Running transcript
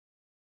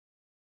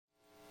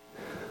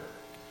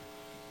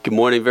Good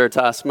morning,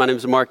 Veritas. My name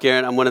is Mark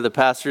Aaron. I'm one of the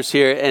pastors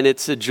here, and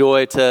it's a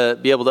joy to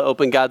be able to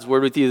open God's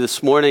Word with you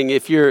this morning.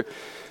 If you're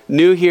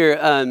new here,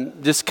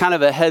 just kind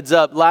of a heads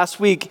up. Last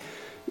week,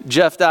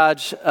 Jeff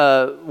Dodge,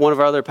 one of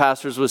our other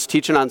pastors, was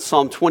teaching on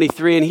Psalm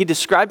 23, and he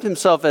described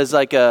himself as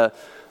like a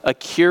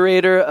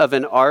curator of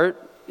an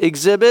art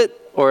exhibit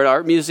or an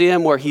art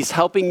museum where he's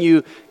helping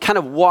you kind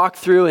of walk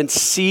through and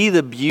see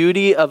the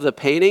beauty of the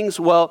paintings.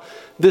 Well,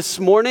 this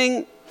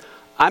morning,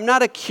 I'm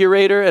not a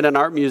curator at an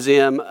art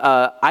museum.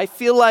 I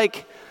feel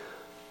like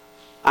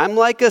I'm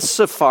like a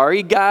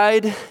safari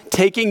guide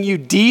taking you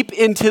deep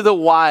into the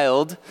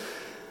wild,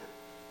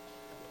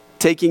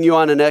 taking you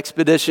on an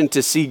expedition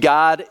to see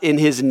God in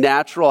his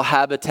natural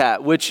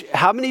habitat, which,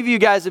 how many of you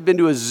guys have been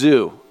to a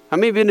zoo? How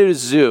many have been to a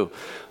zoo?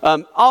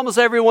 Almost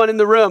everyone in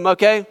the room,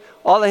 okay?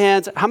 All the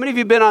hands. How many of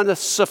you been on a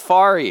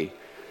safari?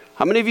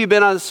 How many of you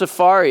been on a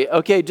safari?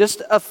 Okay,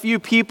 just a few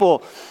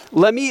people.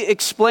 Let me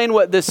explain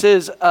what this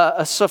is.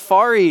 A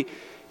safari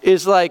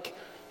is like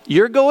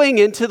you're going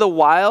into the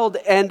wild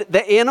and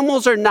the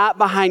animals are not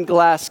behind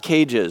glass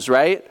cages,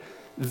 right?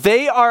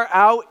 They are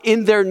out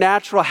in their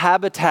natural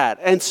habitat.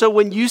 And so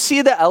when you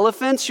see the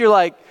elephants, you're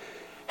like,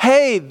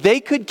 hey,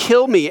 they could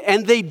kill me,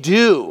 and they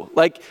do.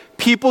 Like,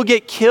 people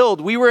get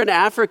killed. We were in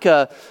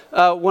Africa,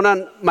 went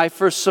on my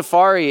first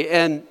safari,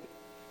 and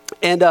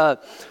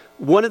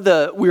we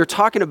were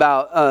talking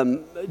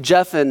about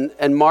Jeff and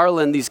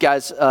Marlon, these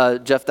guys,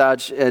 Jeff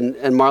Dodge and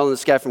Marlon,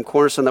 this guy from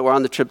Cornerstone that were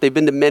on the trip. They've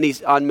been to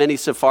many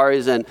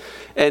safaris, and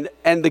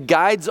the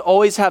guides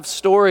always have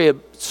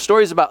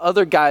stories about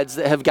other guides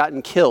that have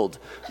gotten killed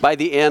by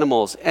the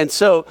animals. And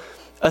so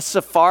a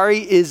safari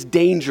is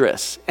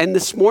dangerous. And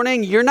this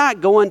morning, you're not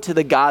going to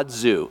the God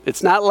Zoo.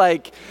 It's not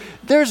like,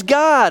 there's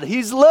God.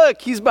 He's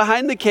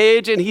behind the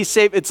cage and he's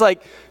safe. It's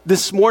like,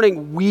 this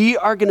morning, we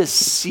are going to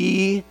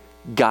see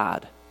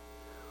God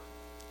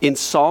in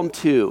Psalm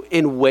 2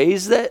 in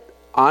ways that,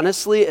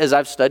 honestly, as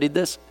I've studied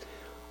this,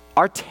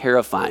 are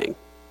terrifying.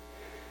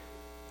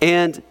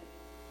 And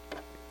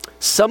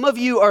some of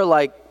you are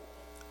like,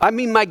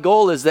 my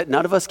goal is that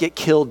none of us get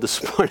killed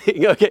this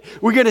morning, okay?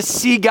 We're going to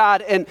see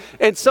God. And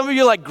some of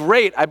you are like,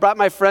 great, I brought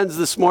my friends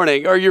this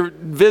morning, or you're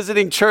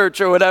visiting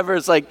church or whatever.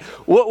 It's like,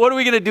 what are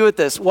we going to do with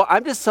this? Well,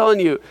 I'm just telling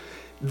you,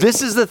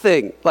 this is the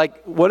thing.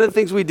 Like, one of the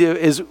things we do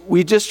is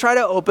we just try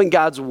to open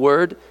God's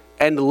word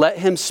and let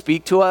him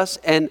speak to us.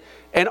 And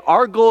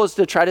our goal is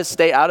to try to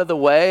stay out of the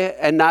way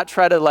and not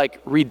try to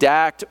like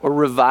redact or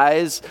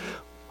revise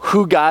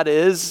who God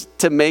is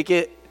to make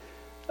it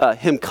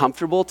him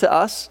comfortable to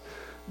us.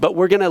 But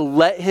we're going to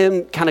let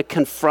him kind of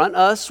confront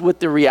us with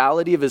the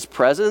reality of his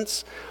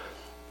presence.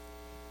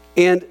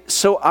 And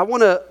so I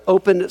want to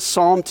open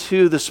Psalm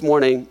 2 this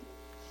morning.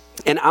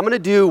 And I'm going to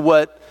do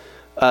what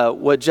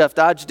Jeff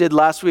Dodge did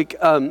last week.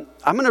 I'm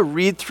going to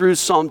read through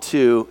Psalm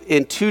 2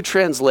 in two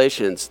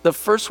translations. The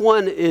first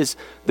one is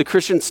the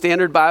Christian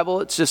Standard Bible.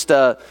 It's just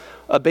a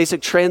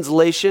basic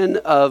translation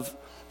of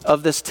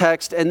this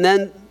text. And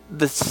then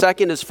the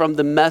second is from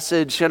the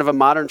Message, kind of a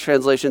modern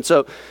translation.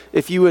 So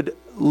if you would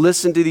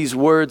listen to these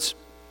words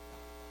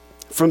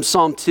from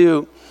Psalm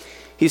 2,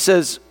 he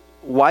says,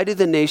 "Why do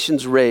the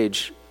nations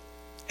rage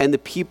and the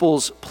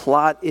peoples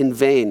plot in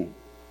vain?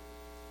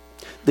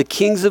 The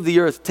kings of the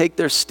earth take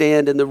their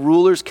stand, and the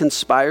rulers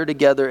conspire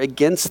together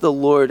against the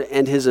Lord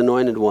and his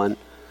anointed one.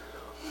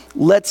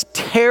 Let's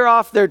tear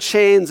off their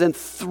chains and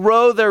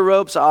throw their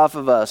ropes off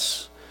of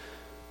us.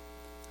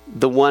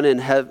 The one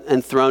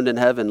enthroned in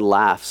heaven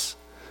laughs.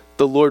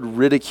 The Lord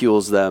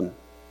ridicules them.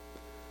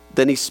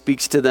 Then he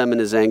speaks to them in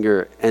his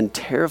anger and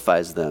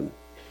terrifies them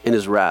in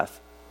his wrath.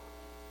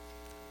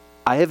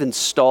 I have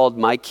installed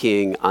my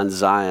king on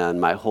Zion,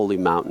 my holy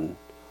mountain.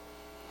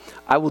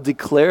 I will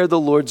declare the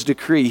Lord's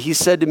decree. He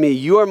said to me,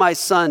 you are my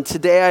son.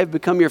 Today I have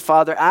become your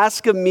father.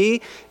 Ask of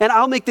me, and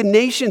I'll make the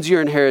nations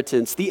your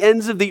inheritance, the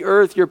ends of the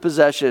earth your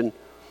possession.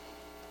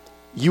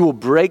 You will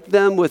break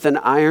them with an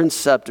iron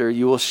scepter.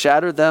 You will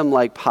shatter them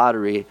like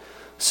pottery.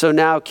 So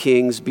now,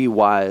 kings, be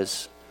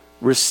wise.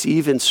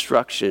 Receive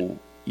instruction,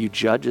 you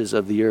judges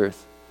of the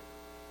earth.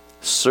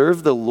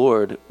 Serve the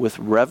Lord with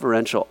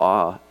reverential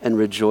awe and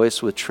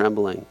rejoice with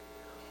trembling.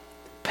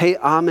 Pay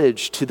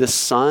homage to the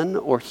Son,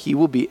 or he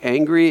will be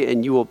angry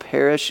and you will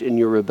perish in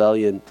your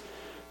rebellion.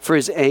 For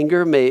his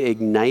anger may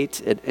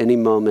ignite at any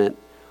moment.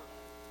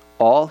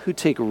 All who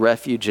take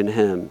refuge in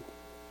him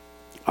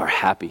are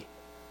happy."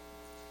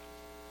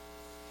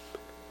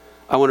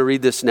 I want to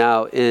read this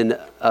now in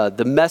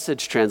the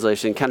Message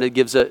translation. Kind of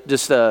gives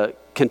just a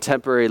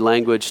contemporary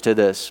language to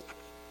this.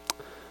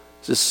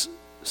 This is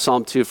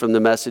Psalm 2 from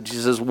the Message. He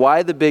says,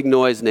 "Why the big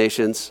noise,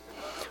 nations?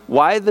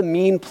 Why the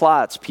mean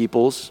plots,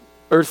 peoples?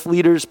 Earth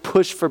leaders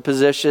push for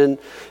position.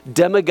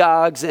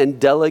 Demagogues and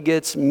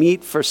delegates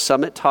meet for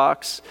summit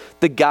talks.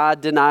 The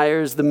God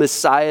deniers, the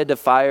Messiah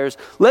defiers.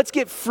 Let's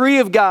get free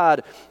of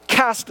God.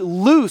 Cast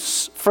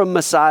loose from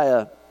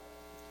Messiah.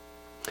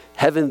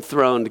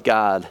 Heaven-throned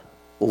God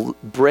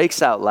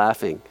breaks out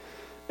laughing.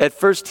 At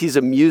first, he's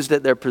amused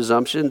at their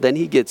presumption. Then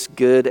he gets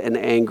good and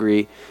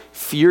angry.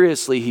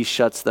 Furiously, he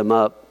shuts them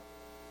up.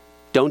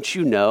 Don't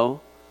you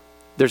know?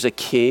 There's a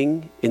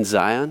king in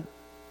Zion.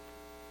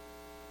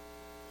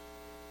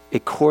 A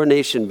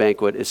coronation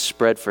banquet is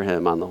spread for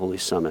him on the holy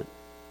summit.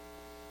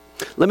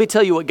 Let me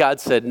tell you what God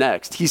said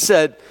next. He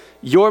said,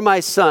 you're my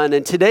son,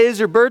 and today is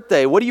your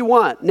birthday. What do you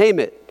want? Name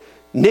it.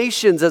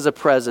 Nations as a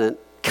present,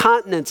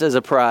 continents as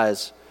a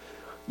prize.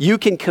 You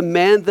can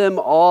command them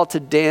all to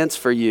dance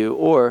for you,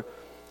 or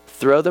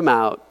throw them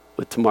out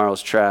with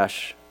tomorrow's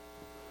trash.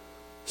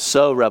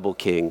 So, rebel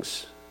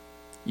kings,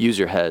 use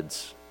your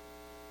heads.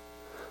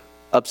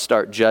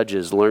 Upstart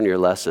judges, learn your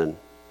lesson.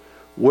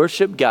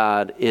 Worship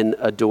God in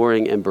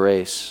adoring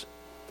embrace.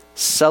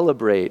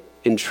 Celebrate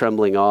in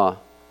trembling awe.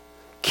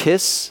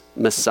 Kiss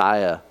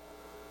Messiah.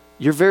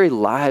 Your very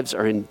lives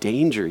are in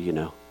danger, you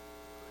know.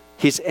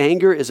 His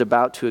anger is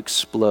about to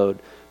explode,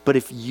 but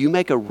if you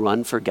make a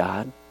run for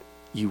God,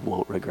 you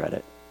won't regret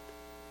it.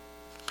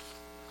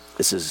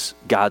 This is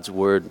God's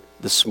word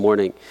this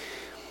morning.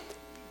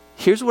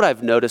 Here's what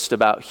I've noticed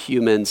about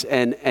humans,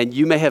 and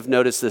you may have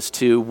noticed this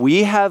too.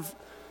 We have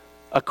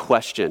a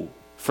question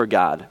for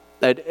God.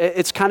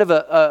 It's kind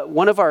of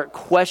one of our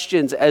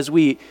questions as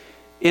we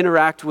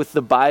interact with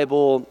the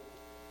Bible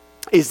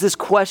is this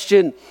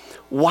question,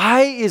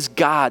 why is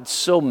God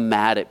so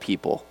mad at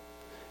people?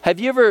 Have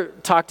you ever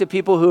talked to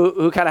people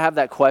who kind of have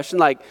that question?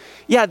 Like,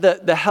 yeah,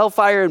 the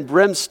hellfire and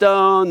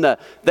brimstone,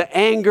 the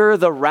anger,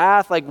 the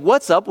wrath, like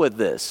what's up with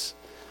this?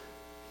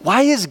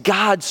 Why is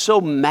God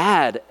so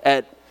mad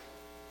at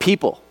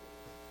people?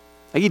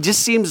 Like, he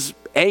just seems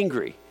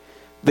angry,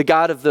 the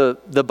God of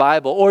the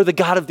Bible or the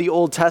God of the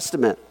Old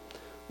Testament.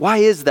 Why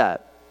is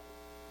that?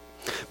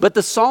 But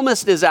the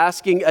psalmist is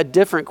asking a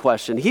different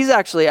question. He's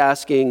actually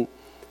asking,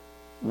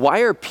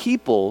 why are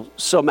people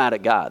so mad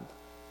at God?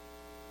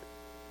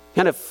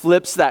 Kind of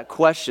flips that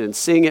question,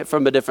 seeing it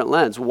from a different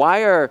lens.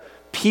 Why are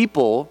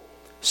people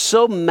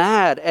so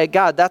mad at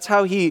God? That's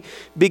how he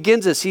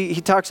begins this. He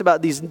talks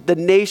about the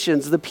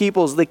nations, the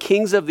peoples, the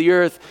kings of the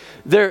earth.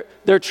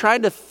 They're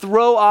trying to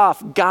throw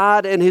off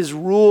God and his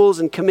rules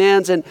and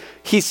commands, and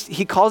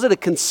he calls it a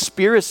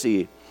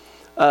conspiracy.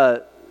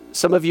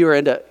 Some of you are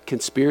into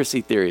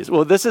conspiracy theories.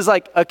 Well, this is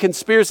like a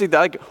conspiracy.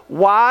 Like,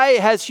 why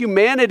has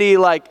humanity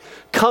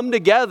come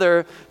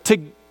together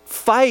to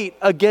fight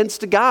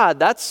against God?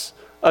 That's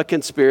a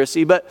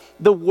conspiracy. But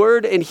the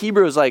word in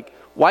Hebrew is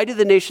why do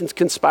the nations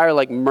conspire?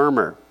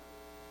 Murmur.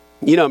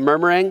 You know,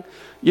 murmuring?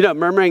 You know,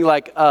 murmuring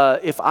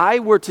if I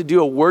were to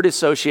do a word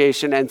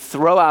association and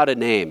throw out a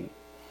name,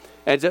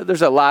 and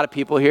there's a lot of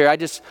people here. I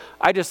just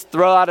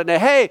throw out a name.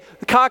 Hey,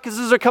 the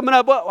caucuses are coming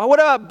up. What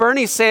about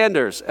Bernie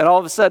Sanders? And all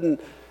of a sudden,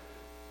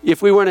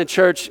 if we weren't in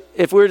church,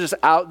 if we were just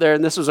out there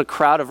and this was a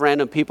crowd of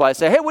random people, I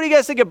say, hey, what do you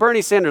guys think of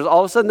Bernie Sanders? All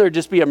of a sudden, there'd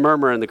just be a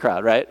murmur in the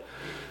crowd, right?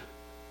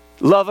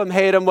 Love him,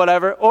 hate him,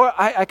 whatever. Or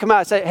I come out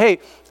and say, hey,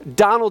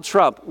 Donald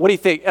Trump, what do you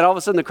think? And all of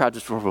a sudden, the crowd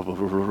just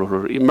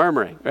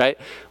murmuring, right?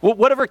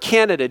 Whatever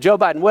candidate, Joe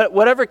Biden,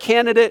 whatever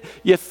candidate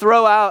you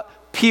throw out,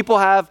 people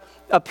have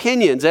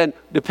opinions. And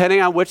depending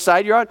on which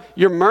side you're on,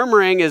 your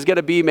murmuring is going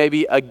to be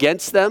maybe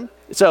against them.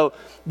 So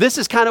this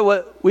is kind of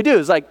what we do.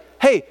 It's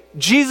hey,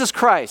 Jesus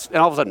Christ. And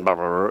all of a sudden,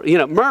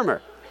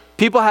 murmur.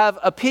 People have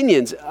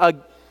opinions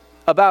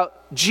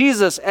about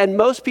Jesus, and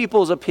most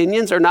people's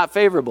opinions are not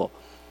favorable.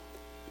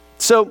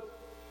 So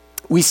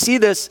we see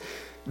this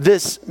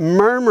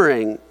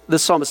murmuring, the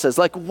psalmist says.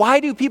 Why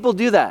do people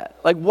do that?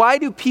 Why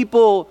do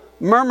people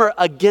murmur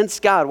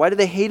against God? Why do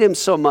they hate him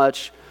so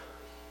much?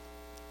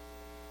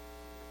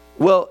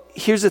 Well,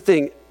 here's the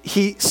thing.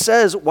 He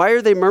says, why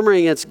are they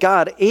murmuring against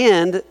God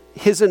and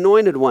his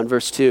anointed one?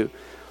 Verse 2.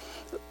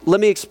 Let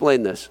me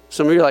explain this.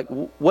 Some of you are like,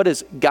 what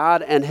is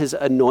God and his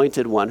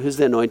anointed one? Who's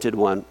the anointed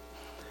one?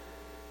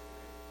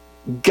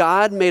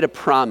 God made a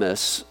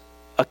promise,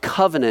 a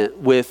covenant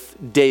with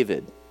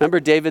David. Remember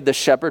David, the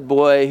shepherd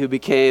boy who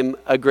became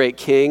a great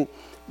king?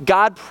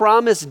 God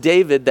promised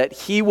David that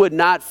he would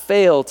not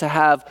fail to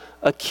have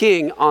a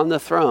king on the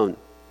throne.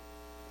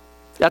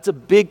 That's a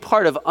big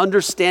part of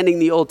understanding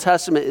the Old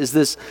Testament, is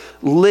this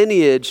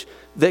lineage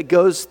that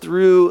goes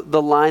through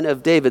the line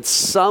of David.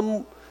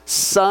 Some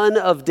son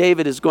of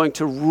David is going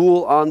to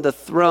rule on the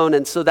throne.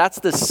 And so that's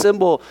the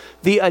symbol.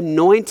 The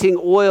anointing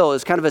oil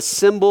is kind of a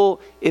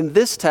symbol in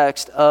this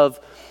text of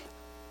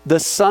the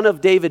son of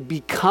David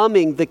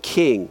becoming the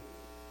king.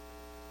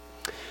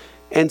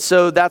 And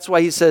so that's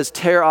why he says,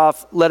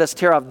 let us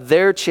tear off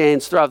their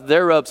chains, throw off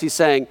their ropes. He's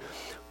saying,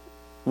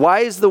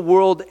 why does the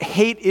world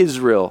hate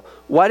Israel?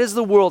 Why does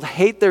the world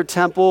hate their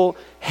temple,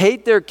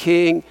 hate their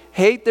king,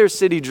 hate their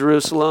city,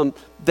 Jerusalem?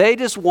 They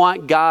just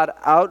want God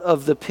out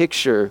of the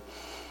picture.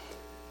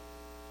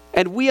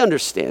 And we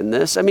understand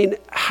this. I mean,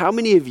 how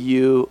many of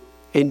you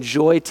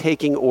enjoy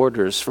taking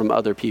orders from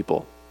other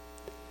people?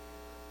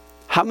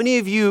 How many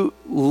of you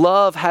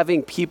love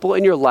having people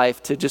in your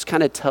life to just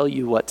kind of tell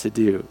you what to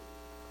do?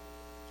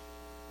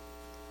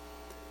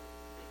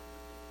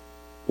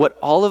 What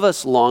all of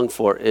us long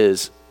for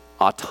is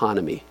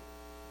autonomy.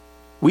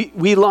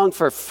 We long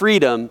for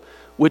freedom,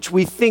 which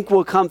we think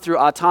will come through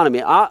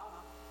autonomy.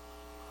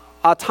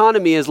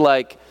 Autonomy is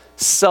like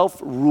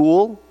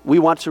self-rule. We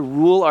want to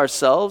rule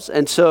ourselves.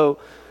 And so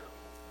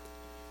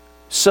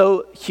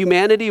So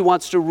humanity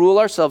wants to rule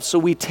ourselves, so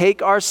we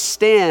take our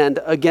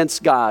stand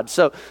against God.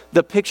 So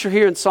the picture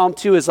here in Psalm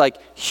 2 is like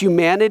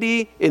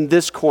humanity in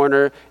this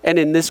corner, and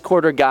in this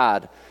corner,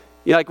 God.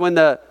 You know, like when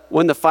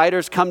the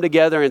fighters come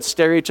together and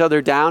stare each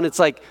other down, it's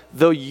like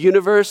the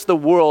universe, the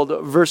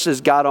world versus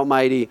God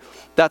Almighty.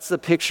 That's the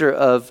picture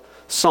of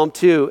Psalm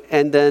 2.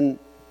 And then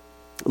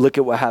look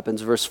at what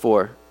happens, verse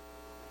 4.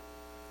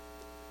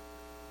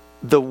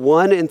 The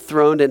one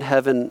enthroned in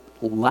heaven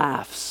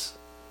laughs.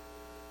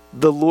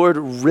 The Lord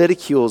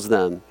ridicules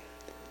them.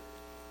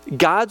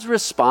 God's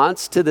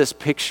response to this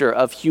picture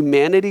of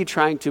humanity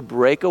trying to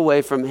break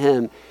away from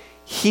him,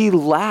 he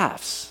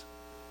laughs.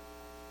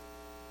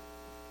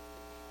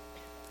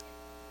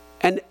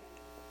 And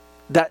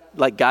that,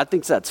 like, God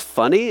thinks that's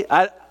funny?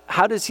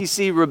 How does he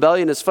see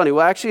rebellion as funny?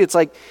 Well, actually, it's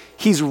like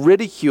he's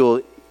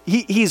ridiculing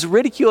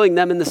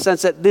them in the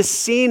sense that this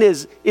scene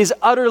is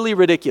utterly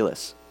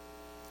ridiculous.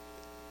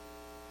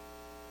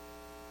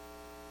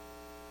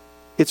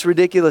 It's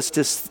ridiculous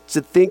to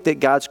think that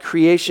God's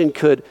creation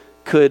could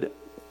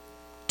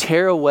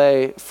tear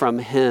away from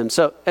him.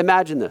 So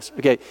imagine this,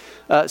 okay?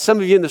 Some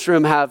of you in this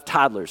room have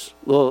toddlers,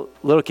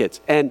 little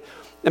kids. And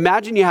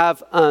imagine you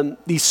have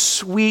these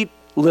sweet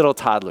little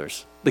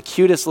toddlers, the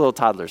cutest little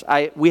toddlers.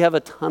 We have a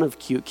ton of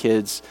cute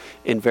kids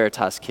in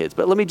Veritas Kids,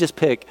 but let me just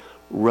pick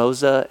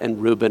Rosa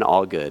and Ruben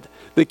Allgood.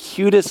 The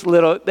cutest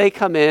little, they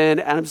come in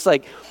and I'm just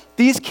like,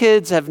 these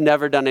kids have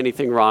never done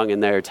anything wrong in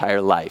their entire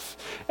life.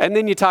 And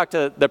then you talk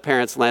to their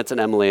parents, Lance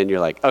and Emily, and you're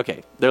like,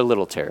 okay, they're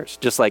little terrors,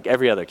 just like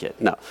every other kid.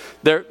 No,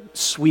 they're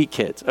sweet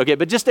kids. Okay,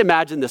 but just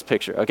imagine this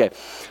picture. Okay,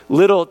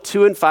 little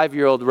 2 and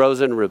 5-year-old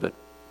Rosa and Ruben.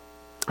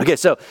 Okay,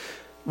 so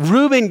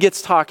Ruben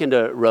gets talking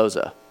to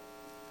Rosa.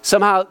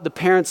 Somehow the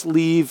parents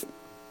leave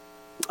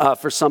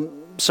for some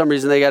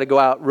reason. They got to go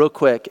out real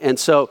quick. And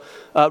so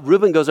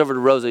Ruben goes over to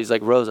Rosa. He's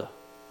like, Rosa,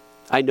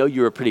 I know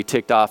you were pretty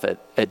ticked off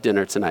at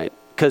dinner tonight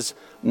because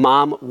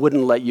Mom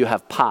wouldn't let you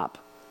have pop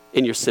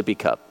in your sippy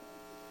cup.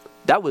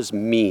 That was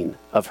mean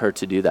of her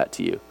to do that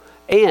to you.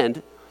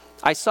 And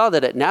I saw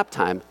that at nap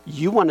time,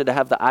 you wanted to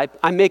have the iPad.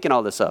 I'm making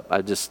all this up.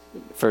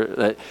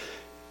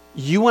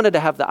 You wanted to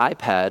have the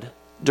iPad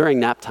during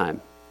nap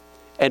time.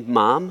 And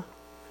Mom,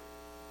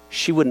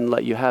 she wouldn't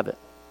let you have it.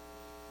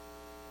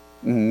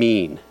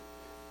 Mean.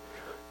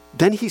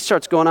 Then he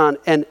starts going on,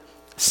 and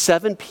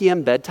 7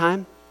 p.m.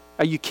 bedtime?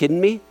 Are you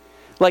kidding me?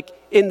 Like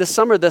in the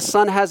summer, the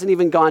sun hasn't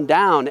even gone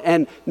down,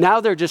 and now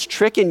they're just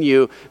tricking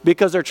you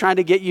because they're trying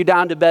to get you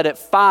down to bed at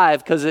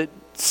 5 because it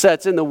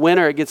sets in the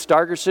winter, it gets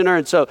darker sooner,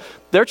 and so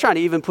they're trying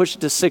to even push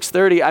it to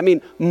 6:30. I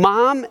mean,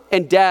 Mom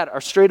and Dad are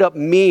straight up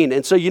mean,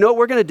 and so you know what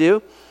we're going to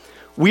do?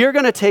 We are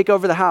going to take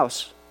over the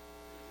house.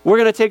 We're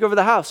going to take over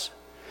the house.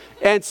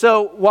 And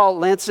so while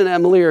Lance and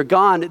Emily are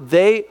gone,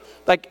 they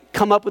like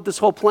come up with this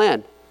whole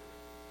plan.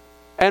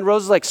 And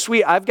Rose is like,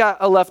 sweet, I've got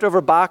a leftover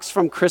box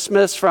from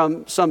Christmas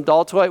from some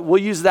doll toy.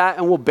 We'll use that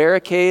and we'll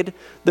barricade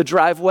the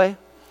driveway.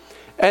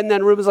 And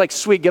then Ruben's like,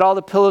 sweet, get all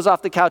the pillows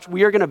off the couch.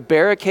 We are going to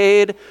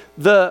barricade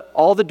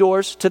all the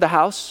doors to the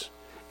house.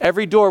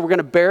 Every door we're going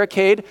to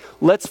barricade.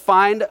 Let's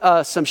find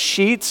some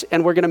sheets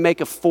and we're going to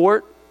make a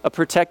fort, a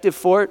protective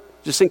fort,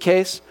 just in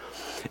case.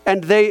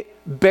 And they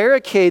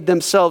barricade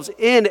themselves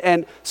in.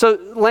 And so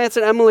Lance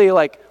and Emily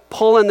like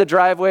pull in the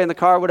driveway in the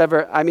car,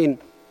 whatever. I mean,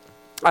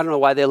 I don't know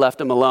why they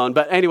left him alone,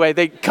 but anyway,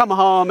 they come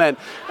home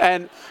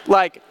and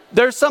like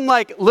there's some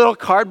like little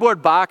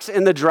cardboard box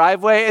in the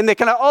driveway, and they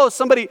kind of,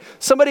 somebody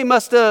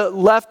must have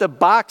left a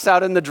box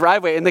out in the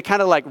driveway, and they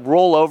kind of like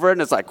roll over it,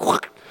 and it's like,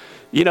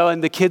 you know,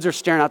 and the kids are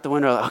staring out the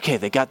window, like, okay,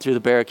 they got through the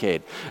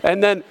barricade,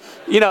 and then,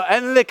 you know,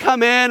 and then they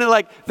come in and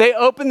like they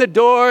open the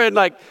door and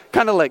like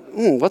kind of like,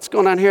 what's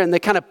going on here? And they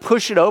kind of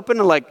push it open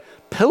and like,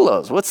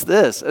 pillows, what's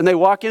this? And they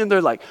walk in and they're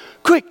like,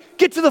 quick,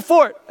 get to the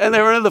fort, and they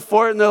run to the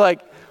fort and they're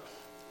like.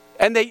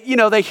 And they, you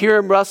know, they hear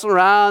him rustle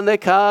around. They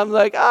come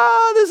like,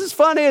 this is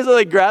funny. So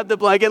they grab the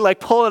blanket, like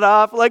pull it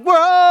off, like, we're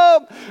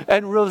home.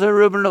 And Rosa and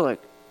Ruben are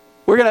like,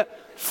 we're going to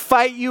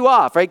fight you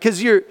off, right?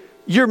 Because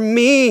you're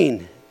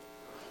mean.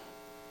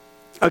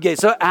 Okay,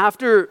 so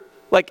after,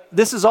 like,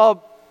 this is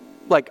all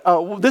like,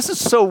 this is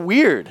so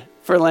weird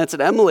for Lance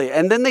and Emily.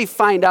 And then they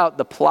find out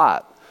the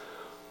plot.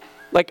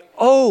 Like,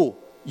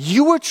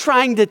 you were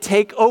trying to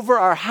take over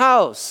our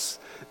house.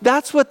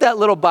 That's what that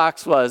little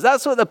box was.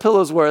 That's what the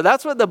pillows were.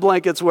 That's what the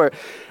blankets were.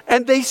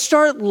 And they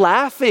start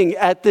laughing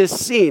at this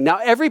scene.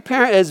 Now, every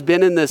parent has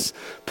been in this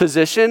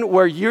position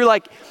where you're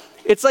like,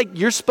 it's like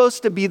you're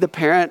supposed to be the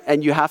parent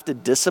and you have to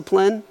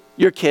discipline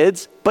your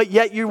kids, but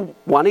yet you're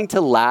wanting to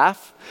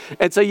laugh.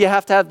 And so you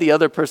have to have the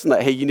other person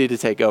that, hey, you need to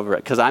take over it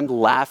because I'm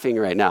laughing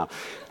right now.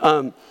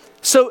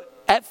 So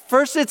at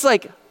first it's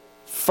like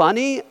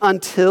funny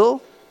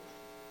until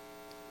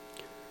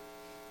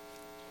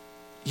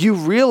you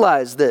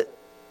realize that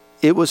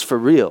it was for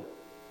real.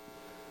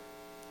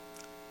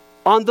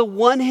 On the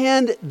one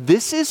hand,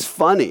 this is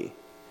funny.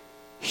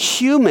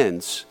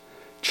 Humans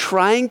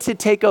trying to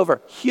take over.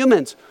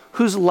 Humans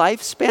whose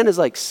lifespan is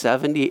like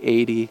 70,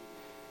 80,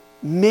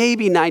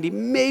 maybe 90,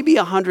 maybe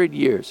 100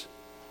 years.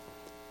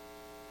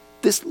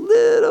 This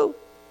little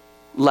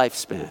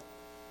lifespan.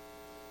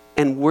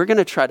 and we're going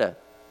to try to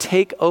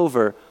take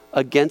over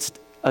against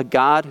a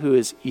God who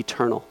is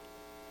eternal.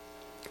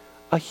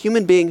 A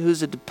human being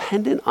who's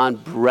dependent on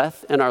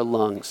breath in our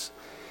lungs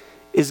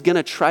is going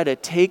to try to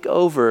take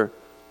over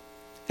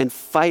and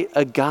fight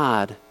a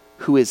God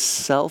who is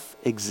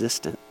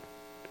self-existent,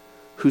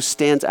 who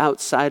stands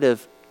outside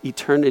of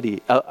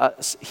eternity.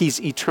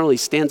 He's eternally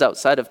stands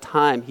outside of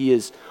time. He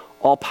is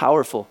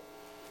all-powerful.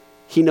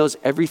 He knows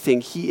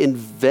everything. He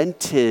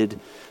invented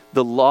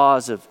the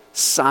laws of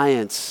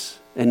science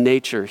and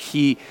nature.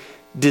 He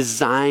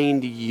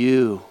designed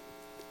you.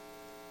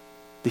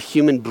 The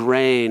human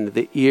brain,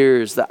 the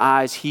ears, the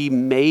eyes, he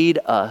made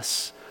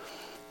us.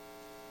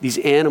 These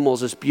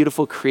animals, this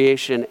beautiful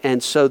creation.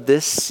 And so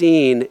this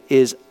scene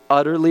is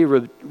utterly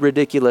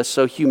ridiculous.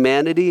 So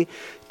humanity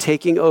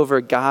taking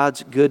over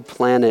God's good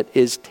planet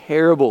is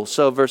terrible.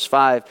 So verse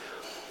 5,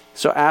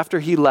 so after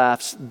he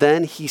laughs,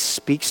 then he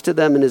speaks to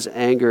them in his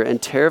anger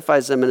and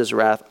terrifies them in his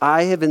wrath.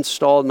 I have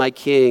installed my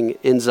king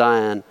in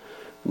Zion,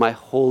 my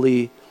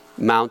holy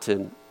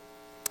mountain.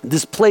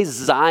 This place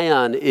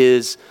Zion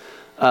is,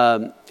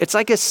 it's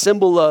like a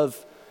symbol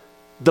of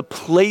the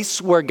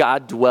place where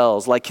God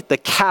dwells, like the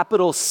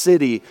capital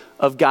city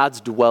of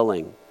God's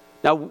dwelling.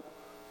 Now,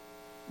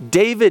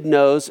 David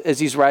knows as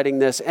he's writing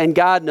this, and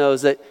God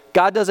knows that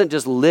God doesn't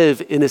just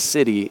live in a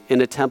city,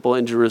 in a temple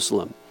in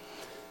Jerusalem.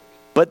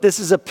 But this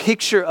is a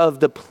picture of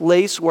the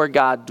place where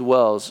God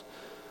dwells.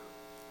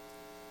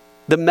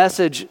 The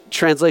Message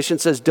translation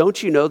says,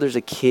 don't you know there's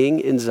a king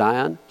in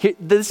Zion?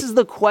 This is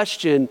the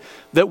question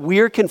that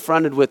we're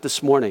confronted with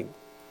this morning.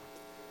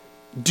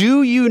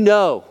 Do you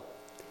know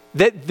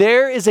that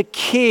there is a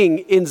king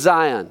in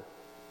Zion?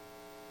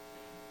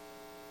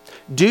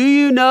 Do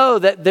you know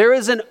that there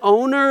is an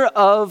owner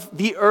of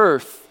the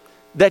earth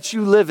that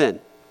you live in?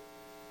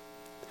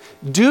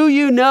 Do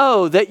you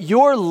know that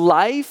your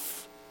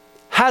life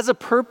has a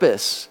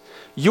purpose?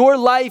 Your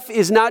life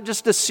is not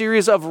just a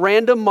series of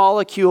random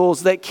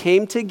molecules that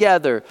came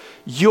together.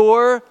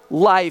 Your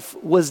life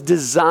was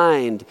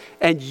designed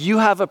and you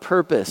have a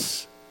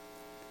purpose.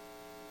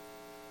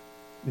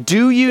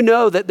 Do you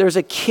know that there's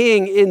a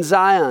king in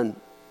Zion?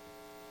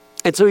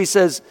 And so he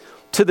says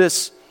to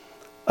this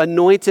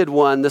anointed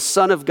one, the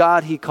Son of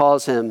God, he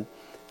calls him,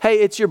 hey,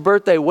 it's your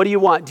birthday. What do you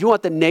want? Do you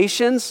want the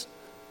nations?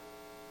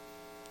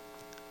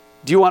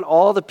 Do you want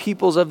all the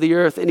peoples of the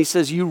earth? And he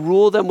says, you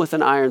rule them with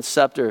an iron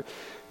scepter.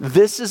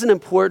 This is an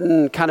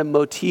important kind of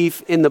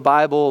motif in the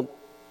Bible,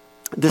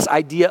 this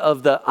idea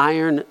of the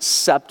iron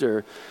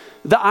scepter.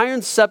 The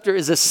iron scepter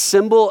is a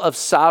symbol of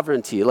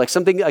sovereignty, like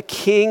something a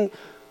king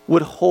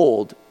would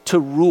hold to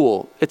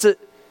rule. It's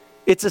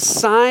a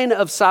sign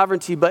of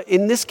sovereignty, but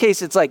in this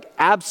case, it's like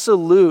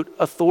absolute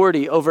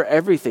authority over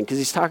everything because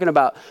he's talking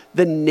about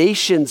the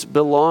nations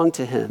belong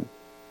to him.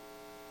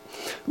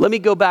 Let me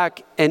go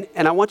back and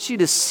I want you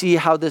to see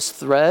how this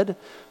thread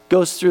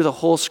goes through the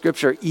whole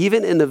scripture.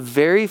 Even in the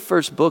very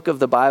first book of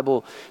the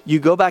Bible, you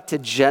go back to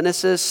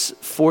Genesis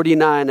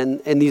 49,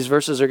 and these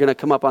verses are going to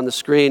come up on the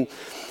screen.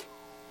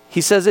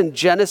 He says in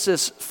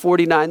Genesis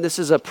 49, this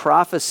is a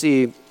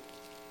prophecy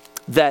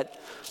that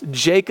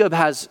Jacob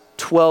has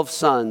 12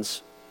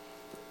 sons.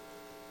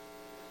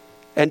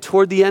 And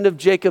toward the end of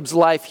Jacob's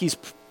life,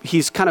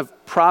 he's kind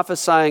of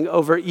prophesying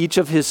over each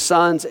of his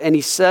sons. And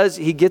he says,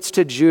 he gets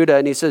to Judah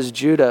and he says,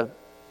 Judah,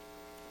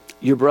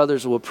 your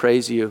brothers will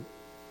praise you.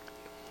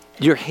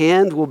 Your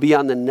hand will be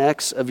on the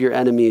necks of your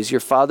enemies. Your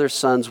father's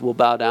sons will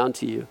bow down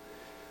to you.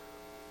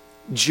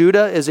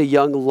 Judah is a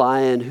young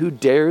lion. Who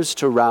dares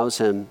to rouse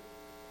him?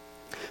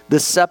 The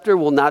scepter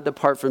will not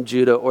depart from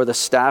Judah or the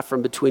staff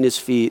from between his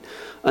feet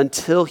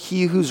until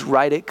he whose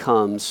right it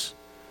comes,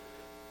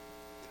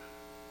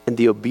 and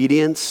the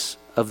obedience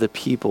of the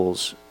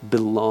peoples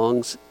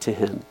belongs to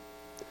him.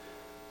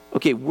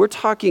 Okay, we're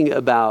talking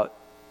about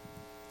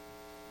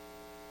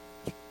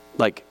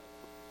like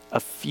a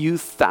few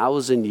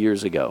thousand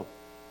years ago,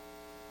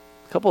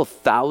 a couple of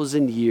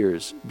thousand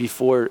years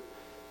before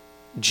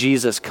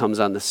Jesus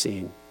comes on the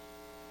scene.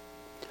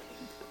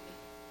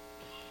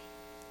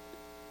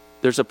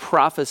 There's a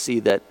prophecy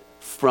that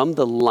from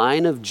the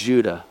line of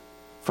Judah,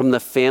 from the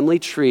family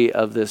tree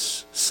of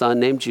this son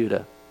named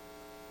Judah,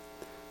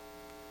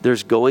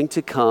 there's going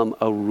to come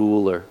a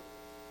ruler.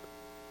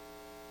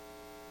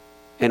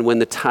 And when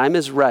the time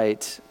is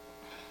right,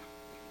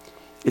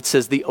 it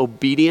says the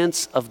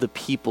obedience of the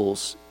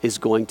peoples is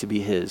going to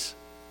be his.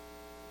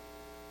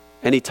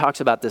 And he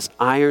talks about this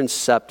iron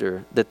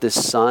scepter that this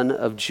son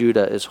of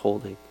Judah is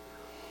holding.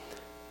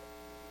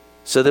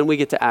 So then we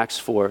get to Acts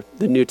 4,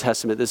 the New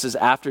Testament. This is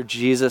after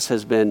Jesus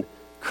has been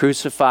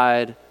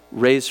crucified,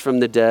 raised from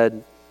the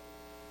dead.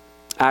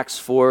 Acts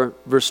 4,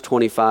 verse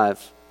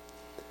 25.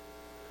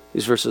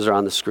 These verses are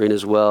on the screen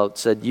as well. It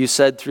said, you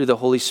said through the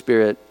Holy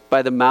Spirit,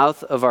 by the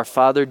mouth of our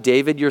father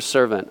David, your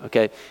servant.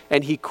 Okay,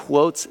 and he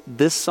quotes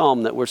this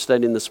psalm that we're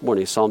studying this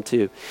morning, Psalm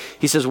 2.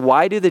 He says,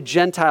 why do the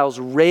Gentiles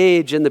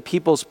rage and the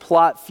peoples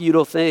plot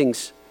futile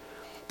things?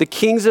 The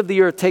kings of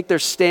the earth take their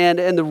stand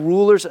and the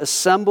rulers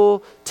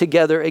assemble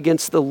together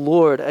against the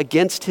Lord,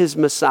 against his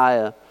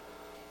Messiah.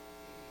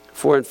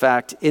 For in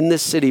fact, in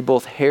this city,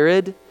 both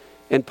Herod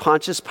and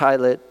Pontius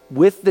Pilate,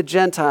 with the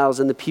Gentiles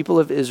and the people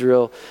of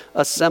Israel,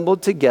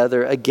 assembled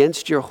together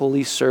against your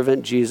holy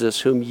servant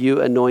Jesus, whom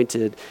you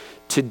anointed,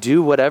 to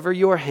do whatever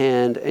your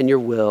hand and your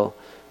will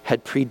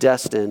had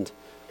predestined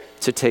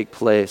to take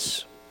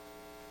place.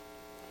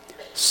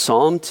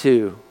 Psalm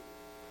 2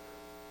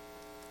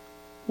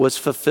 was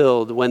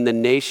fulfilled when the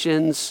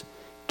nations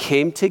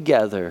came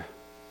together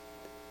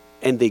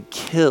and they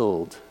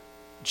killed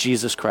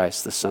Jesus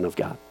Christ, the Son of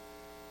God.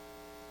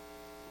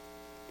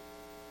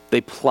 They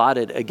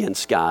plotted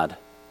against God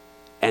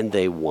and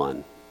they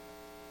won.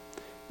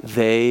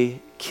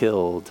 They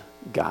killed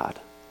God.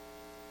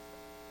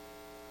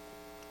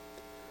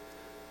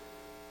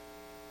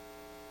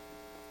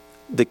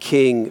 The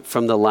king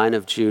from the line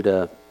of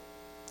Judah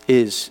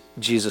is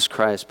Jesus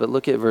Christ. But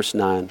look at verse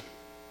 9.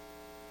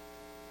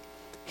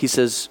 He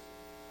says,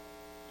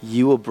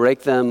 you will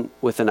break them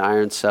with an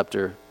iron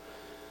scepter.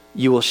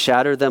 You will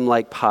shatter them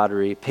like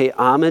pottery. Pay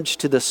homage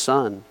to the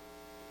Son,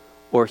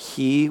 or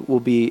he will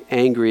be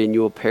angry and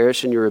you will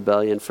perish in your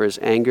rebellion, for his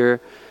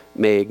anger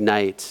may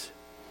ignite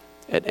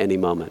at any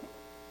moment.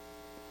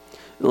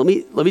 Let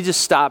me just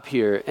stop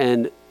here.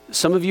 And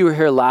some of you were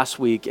here last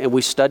week and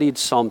we studied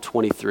Psalm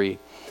 23.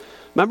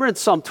 Remember in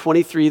Psalm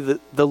 23,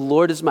 the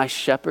Lord is my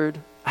shepherd.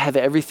 I have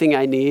everything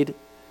I need.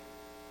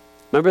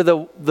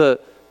 Remember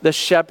the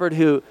shepherd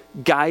who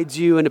guides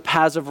you into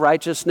paths of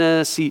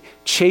righteousness. He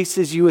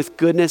chases you with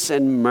goodness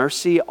and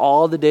mercy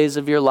all the days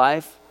of your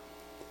life.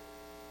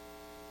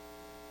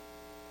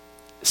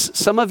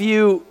 Some of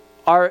you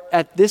are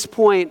at this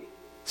point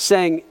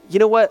saying, you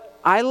know what?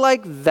 I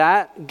like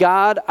that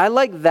God. I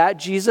like that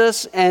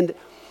Jesus. And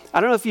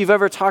I don't know if you've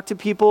ever talked to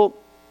people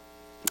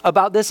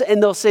about this,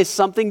 and they'll say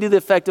something to the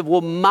effect of,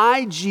 well,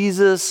 my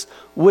Jesus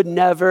would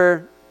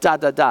never ...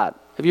 Have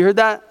you heard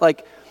that?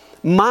 Like,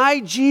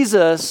 my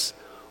Jesus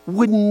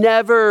would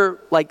never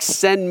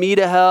send me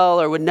to hell,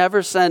 or would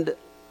never send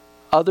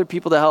other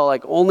people to hell,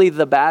 like only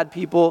the bad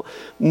people.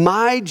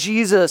 My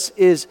Jesus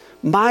is,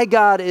 my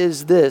God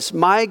is this.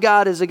 My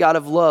God is a God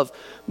of love.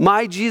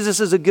 My Jesus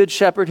is a good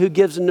shepherd who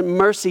gives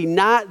mercy,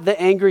 not the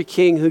angry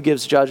king who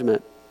gives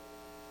judgment.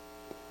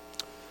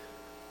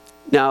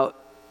 Now,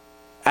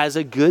 as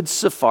a good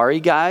safari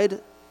guide,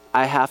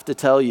 I have to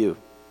tell you,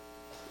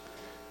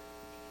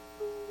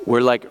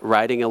 we're like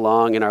riding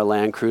along in our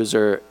Land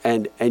Cruiser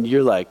and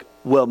you're like,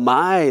 well,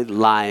 my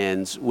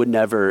lions would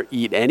never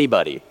eat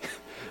anybody.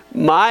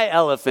 My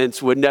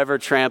elephants would never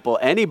trample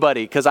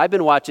anybody, because I've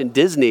been watching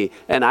Disney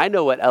and I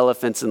know what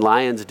elephants and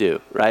lions do,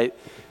 right?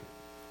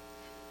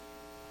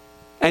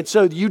 And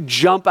so you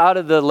jump out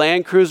of the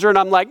Land Cruiser and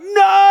I'm like,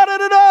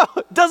 no.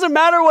 It doesn't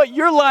matter what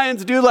your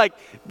lions do. Like,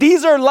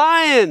 these are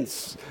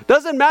lions.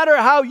 Doesn't matter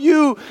how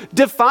you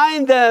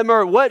define them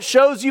or what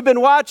shows you've been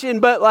watching,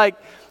 but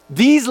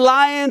these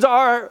lions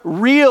are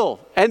real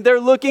and they're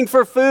looking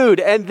for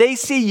food and they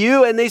see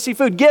you and they see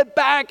food. Get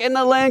back in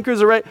the Land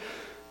Cruiser, right?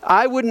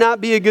 I would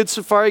not be a good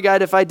safari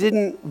guide if I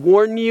didn't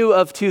warn you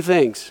of two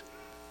things.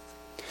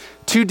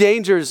 Two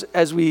dangers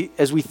as we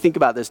think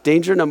about this.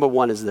 Danger number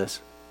one is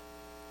this.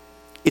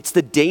 It's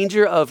the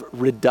danger of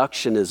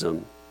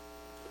reductionism.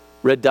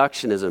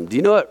 Reductionism. Do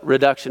you know what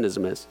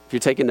reductionism is? If you're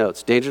taking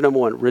notes, danger number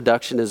one,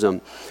 reductionism.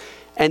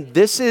 And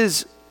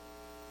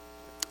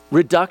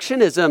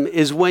reductionism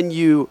is when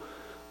you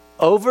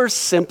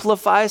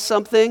oversimplify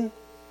something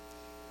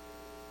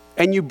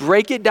and you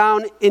break it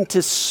down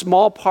into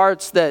small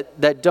parts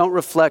that don't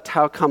reflect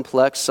how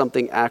complex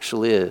something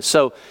actually is.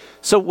 So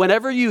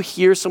whenever you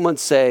hear someone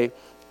say,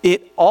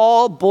 it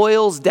all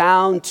boils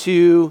down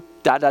to ...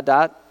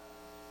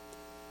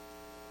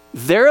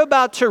 they're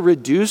about to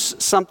reduce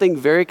something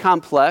very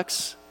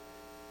complex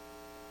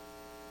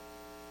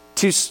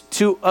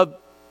to a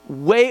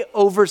way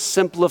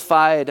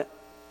oversimplified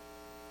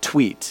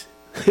tweet.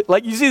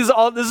 Like, you see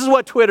this is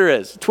what Twitter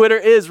is. Twitter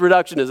is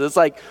reductionism. It's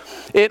like,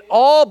 it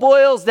all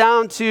boils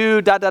down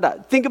to ...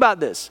 Think about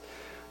this.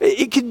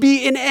 It could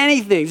be in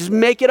anything. Just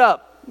make it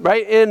up,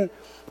 right? In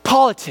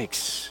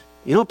politics.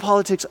 You know what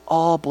politics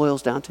all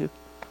boils down to?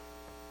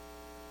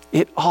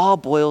 It all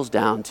boils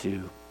down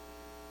to,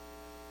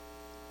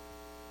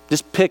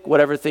 just pick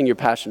whatever thing you're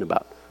passionate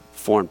about.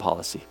 Foreign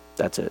policy.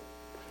 That's it.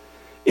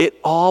 It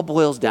all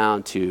boils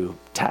down to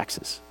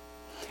taxes.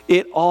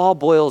 It all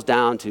boils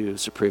down to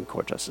Supreme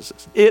Court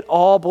justices. It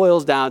all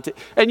boils down to,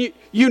 and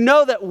you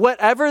know that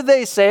whatever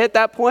they say at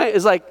that point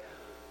is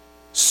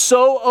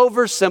so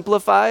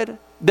oversimplified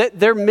that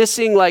they're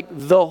missing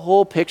the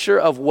whole picture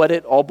of what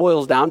it all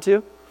boils down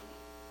to.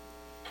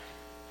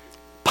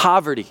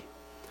 Poverty.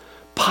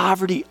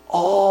 Poverty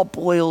all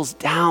boils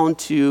down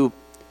to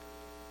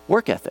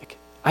work ethic.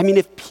 I mean,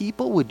 if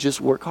people would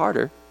just work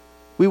harder,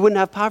 we wouldn't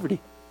have poverty.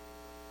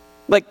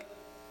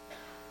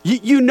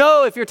 You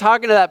know, if you're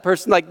talking to that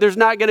person, there's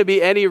not going to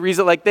be any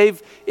reason,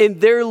 they've, in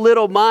their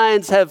little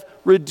minds, have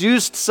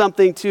reduced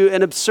something to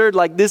an absurd,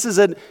 this is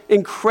an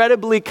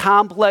incredibly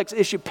complex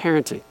issue.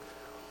 Parenting.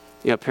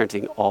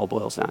 Parenting all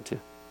boils down to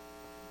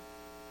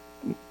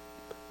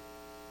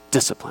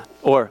discipline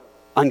or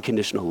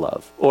unconditional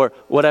love or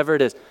whatever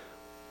it is.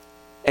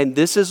 And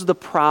this is the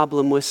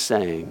problem with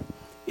saying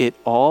it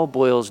all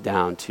boils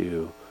down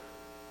to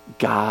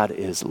God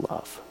is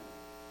love.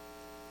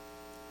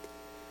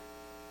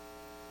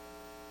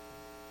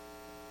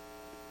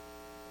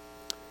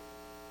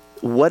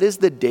 What is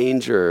the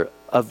danger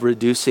of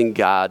reducing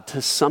God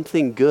to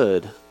something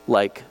good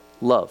like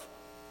love?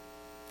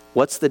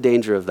 What's the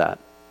danger of that?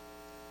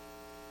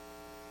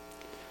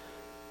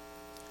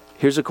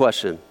 Here's a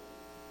question.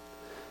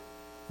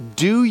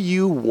 Do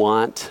you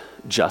want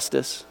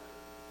justice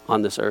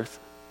on this earth?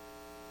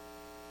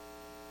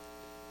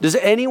 Does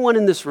anyone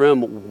in this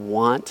room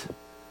want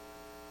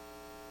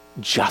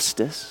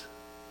justice?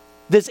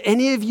 Do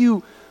any of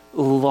you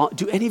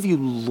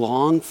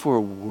long for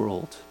a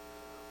world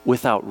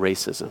without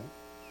racism?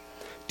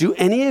 Do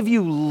any of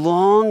you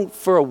long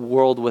for a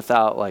world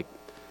without like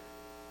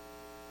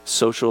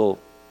social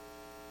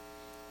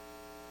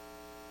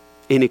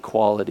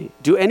inequality?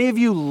 Do any of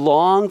you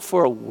long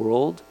for a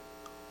world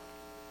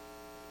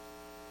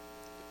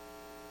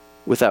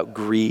without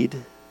greed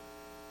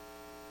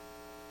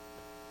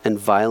and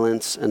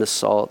violence and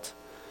assault?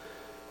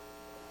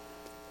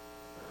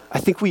 I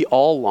think we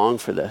all long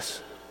for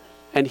this.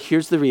 And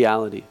here's the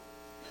reality.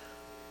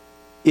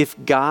 If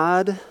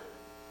God,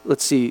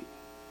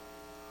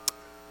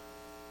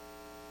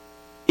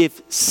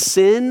 if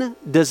sin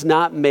does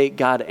not make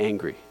God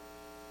angry,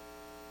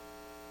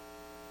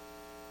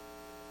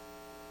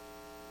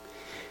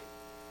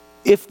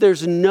 if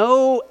there's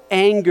no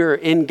anger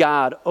in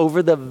God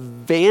over the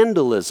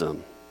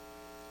vandalism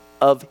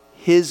of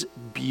his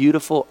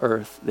beautiful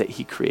earth that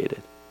he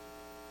created,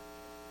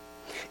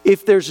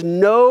 if there's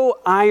no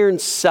iron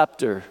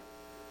scepter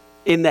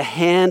in the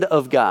hand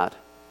of God,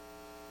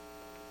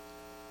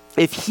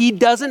 if he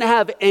doesn't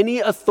have any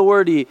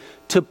authority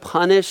to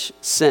punish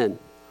sin,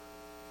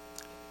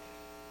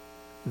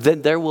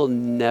 then there will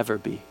never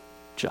be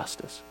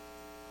justice.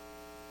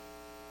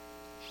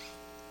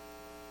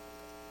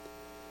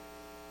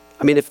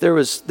 I mean,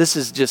 this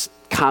is just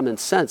common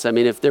sense. I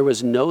mean, if there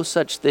was no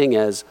such thing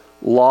as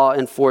law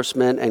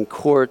enforcement and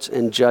courts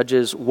and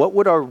judges, what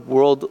would our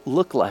world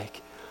look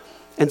like?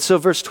 And so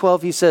verse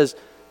 12, he says,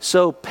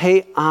 so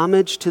pay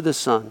homage to the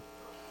Son,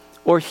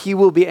 or he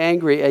will be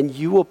angry and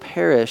you will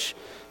perish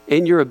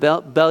in your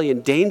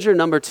rebellion. Danger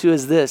number 2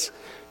 is this.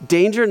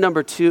 Danger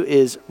number 2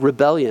 is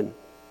rebellion.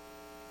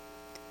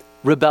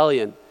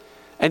 Rebellion.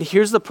 And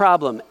here's the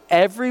problem.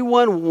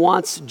 Everyone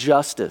wants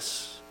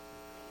justice,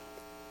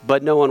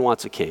 but no one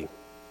wants a king.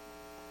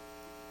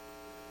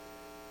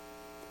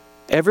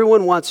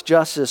 Everyone wants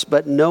justice,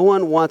 but no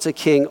one wants a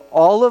king.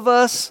 All of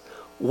us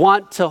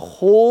want to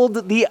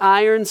hold the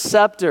iron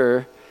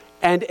scepter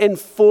and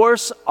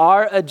enforce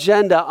our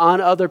agenda on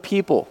other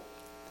people.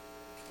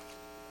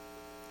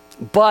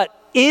 But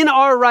in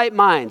our right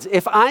minds,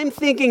 if I'm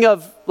thinking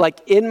of like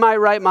in my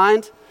right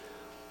mind,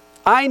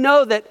 I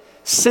know that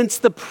since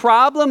the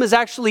problem is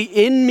actually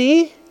in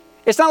me,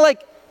 it's not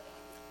like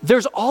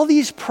there's all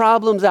these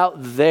problems out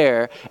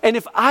there. And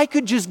if I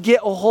could just get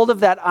a hold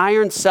of that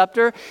iron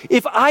scepter,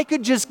 if I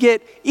could just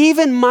get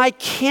even my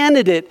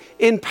candidate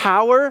in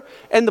power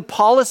and the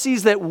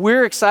policies that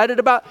we're excited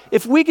about,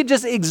 if we could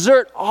just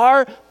exert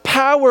our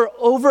power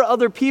over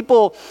other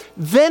people,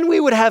 then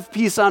we would have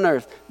peace on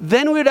earth.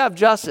 Then we would have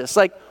justice.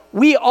 Like,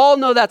 we all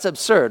know that's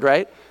absurd,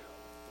 right?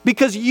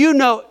 Because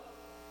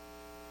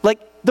like,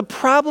 the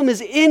problem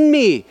is in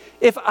me.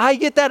 If I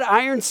get that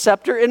iron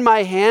scepter in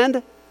my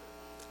hand,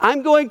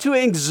 I'm going to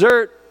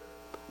exert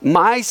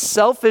my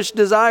selfish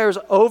desires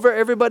over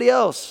everybody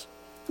else.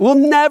 We'll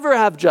never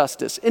have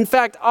justice. In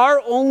fact,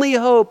 our only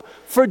hope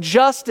for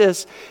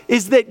justice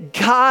is that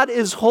God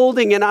is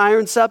holding an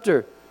iron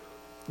scepter.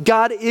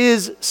 God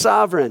is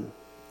sovereign.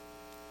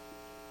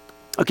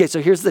 Okay,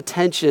 so here's the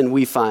tension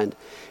we find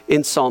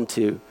in Psalm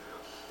 2.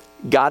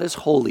 God is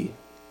holy.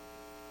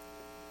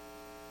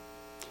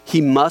 He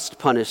must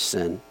punish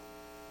sin.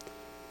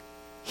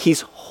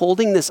 He's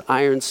holding this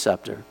iron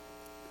scepter.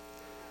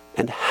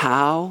 And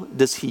how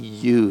does he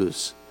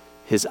use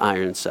his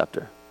iron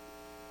scepter?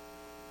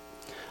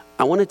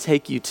 I want to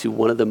take you to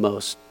one of the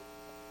most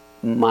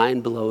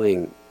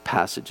mind-blowing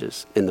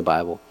passages in the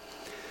Bible.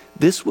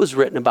 This was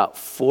written about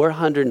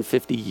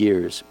 450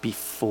 years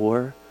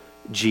before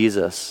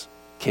Jesus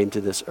came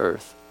to this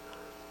earth.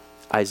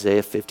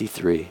 Isaiah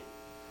 53,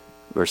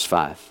 verse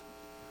 5.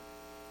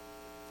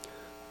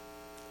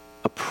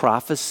 A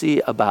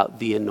prophecy about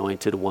the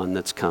anointed one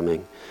that's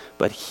coming.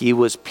 But he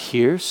was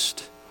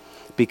pierced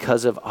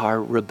because of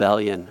our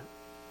rebellion.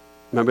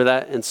 Remember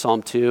that in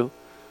Psalm 2?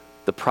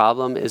 The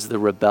problem is the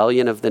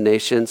rebellion of the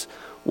nations.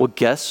 Well,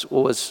 guess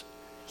what was?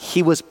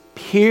 He was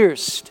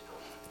pierced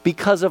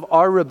because of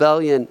our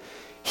rebellion.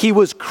 He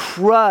was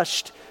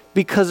crushed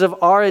because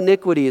of our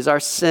iniquities,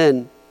 our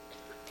sin.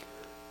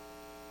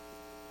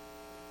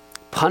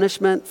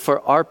 Punishment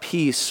for our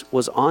peace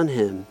was on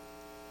him,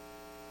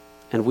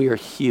 and we are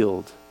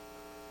healed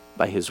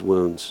by his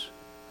wounds.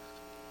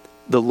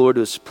 The Lord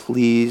was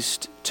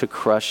pleased to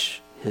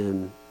crush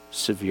him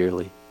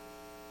severely.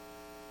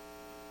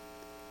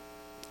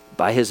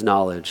 By his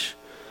knowledge,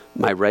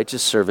 My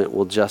righteous servant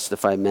will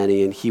justify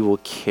many, and he will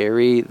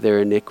carry their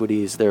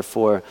iniquities.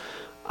 Therefore,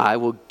 I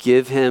will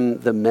give him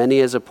the many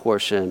as a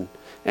portion,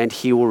 and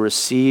he will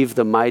receive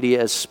the mighty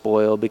as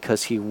spoil,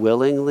 because he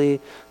willingly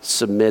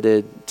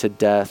submitted to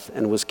death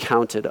and was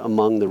counted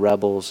among the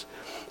rebels.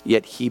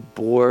 Yet he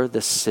bore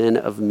the sin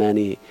of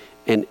many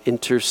and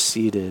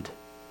interceded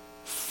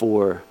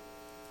for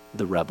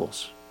the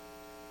rebels.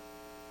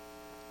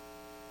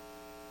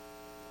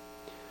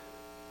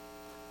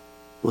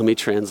 Let me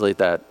translate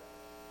that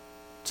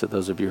to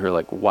those of you who are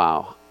like,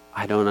 wow,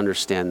 I don't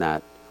understand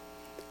that.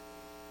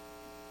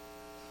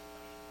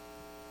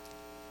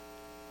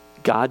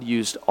 God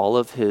used all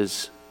of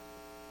his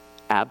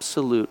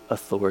absolute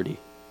authority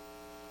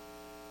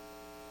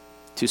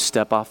to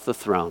step off the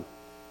throne.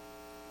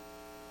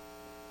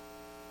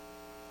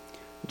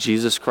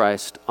 Jesus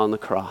Christ on the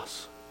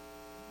cross.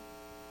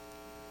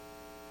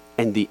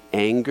 And the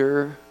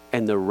anger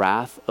and the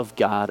wrath of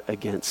God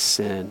against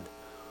sin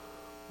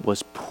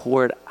was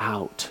poured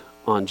out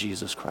on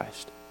Jesus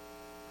Christ.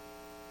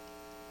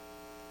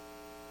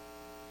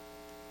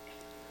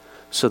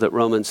 So that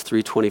Romans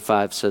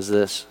 3:25 says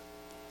this,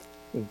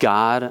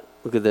 God,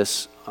 look at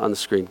this on the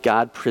screen,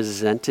 God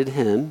presented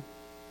him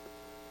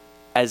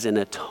as an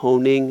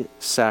atoning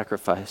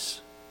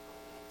sacrifice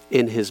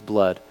in his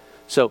blood.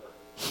 So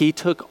he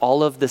took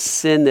all of the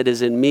sin that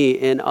is in me,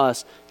 in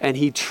us, and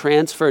he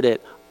transferred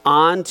it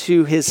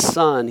onto his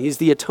son. He's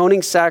the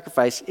atoning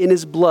sacrifice in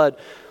his blood,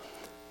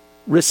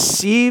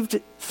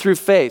 received through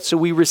faith. So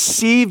we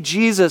receive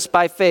Jesus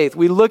by faith.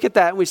 We look at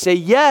that and we say,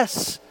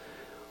 yes,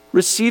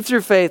 received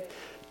through faith,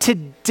 to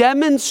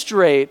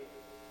demonstrate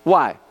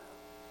why.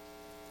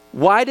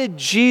 Why did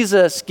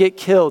Jesus get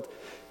killed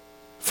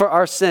for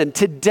our sin?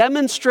 To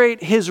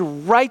demonstrate his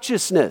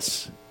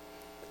righteousness.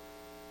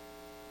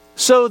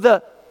 So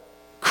the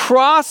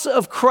cross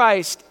of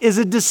Christ is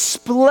a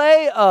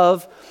display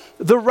of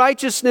the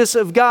righteousness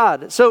of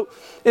God. So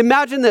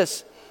imagine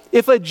this.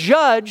 If a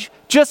judge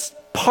just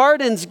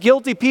pardons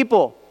guilty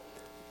people,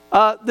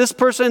 this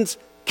person's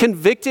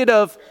convicted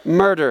of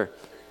murder,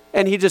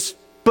 and he just,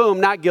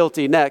 boom, not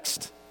guilty,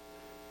 next.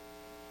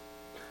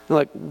 You're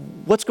like,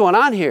 what's going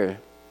on here?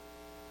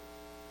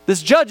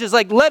 This judge is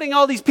like letting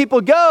all these people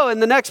go,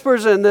 and the next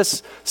person,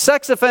 this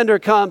sex offender,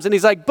 comes and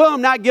he's like,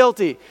 boom, not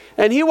guilty.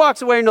 And he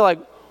walks away and you're like,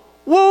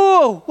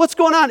 whoa, what's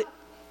going on?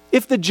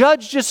 If the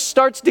judge just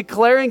starts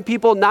declaring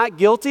people not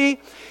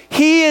guilty,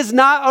 he is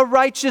not a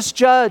righteous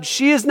judge.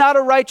 She is not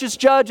a righteous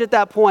judge at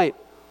that point.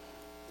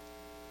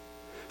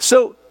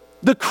 So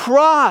the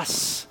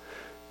cross,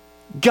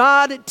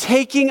 God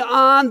taking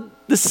on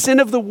the sin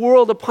of the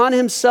world upon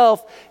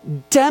himself,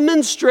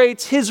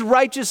 demonstrates his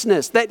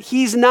righteousness, that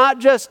he's not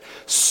just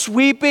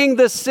sweeping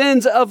the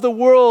sins of the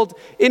world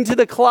into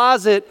the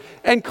closet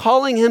and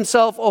calling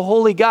himself a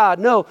holy God.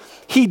 No,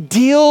 he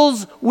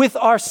deals with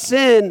our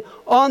sin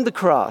on the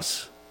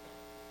cross.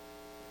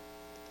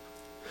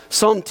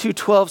 Psalm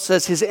 2:12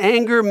 says his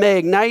anger may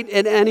ignite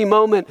at any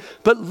moment.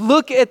 But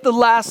look at the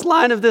last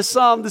line of this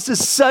psalm. This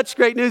is such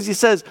great news. He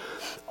says,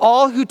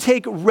 all who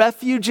take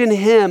refuge in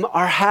him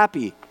are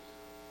happy.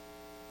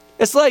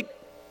 It's like,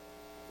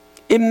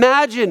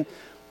 imagine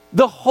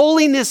the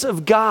holiness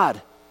of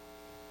God.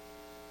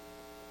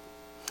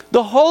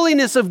 The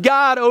holiness of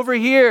God over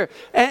here.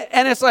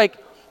 And it's like,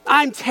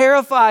 I'm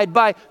terrified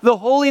by the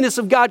holiness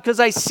of God because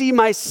I see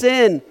my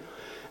sin.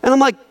 And I'm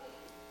like,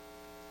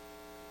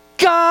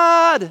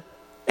 God!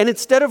 And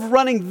instead of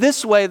running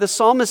this way, the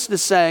psalmist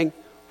is saying,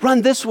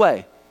 run this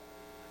way.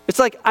 It's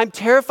like, I'm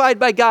terrified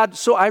by God,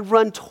 so I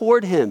run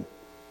toward him.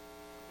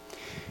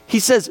 He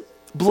says,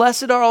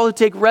 blessed are all who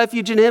take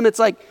refuge in him. It's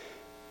like,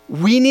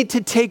 we need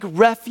to take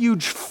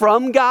refuge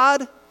from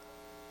God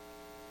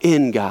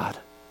in God.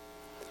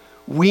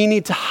 We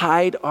need to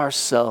hide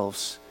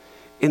ourselves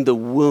in the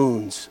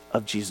wounds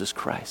of Jesus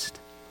Christ.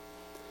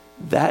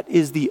 That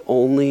is the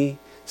only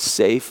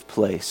safe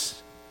place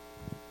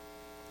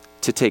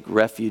to take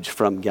refuge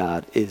from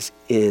God, is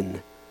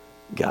in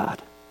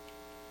God.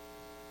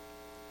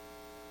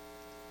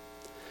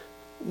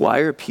 Why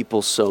are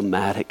people so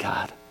mad at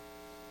God?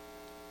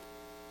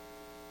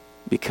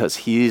 Because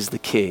he is the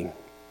king.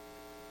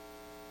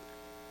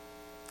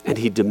 And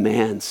he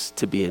demands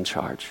to be in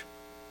charge.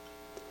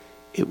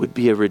 It would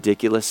be a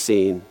ridiculous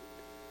scene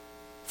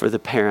for the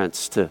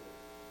parents to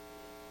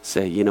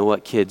say, you know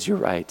what, kids, you're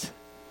right.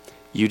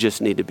 You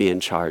just need to be in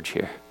charge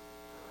here.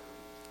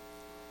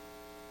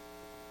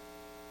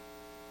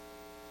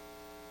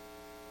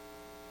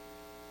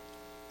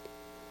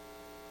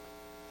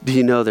 Do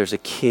you know there's a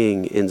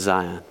king in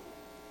Zion?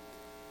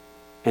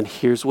 And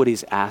here's what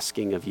he's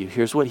asking of you.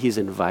 Here's what he's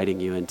inviting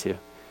you into.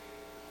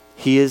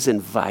 He is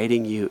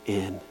inviting you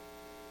in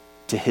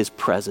to his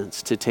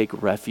presence, to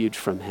take refuge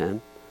from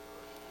him,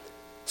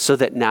 so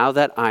that now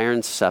that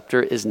iron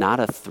scepter is not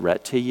a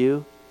threat to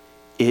you.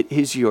 It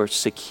is your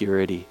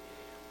security,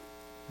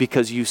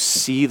 because you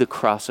see the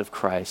cross of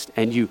Christ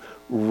and you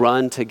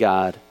run to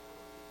God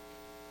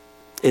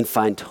and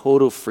find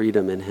total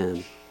freedom in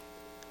him.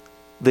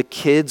 The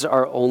kids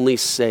are only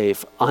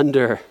safe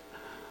under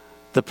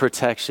the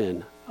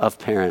protection of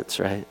parents,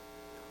 right?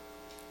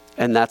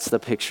 And that's the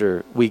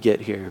picture we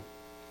get here.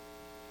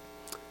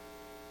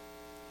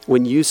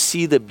 When you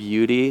see the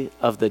beauty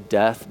of the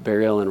death,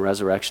 burial, and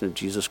resurrection of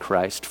Jesus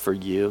Christ for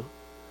you,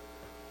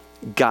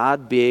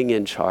 God being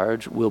in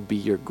charge will be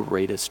your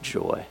greatest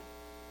joy.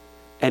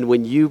 And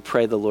when you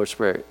pray the Lord's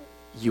Prayer,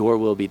 your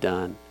will be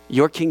done,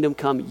 your kingdom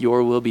come,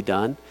 your will be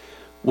done,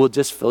 will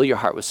just fill your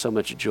heart with so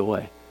much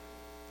joy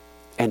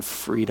and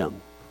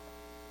freedom.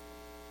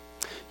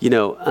 You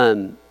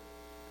know,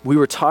 we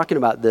were talking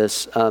about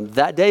this.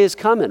 That day is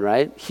coming,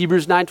 right?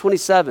 Hebrews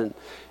 9:27.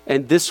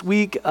 And this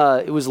week,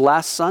 it was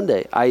last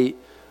Sunday,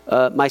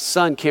 my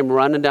son came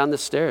running down the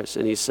stairs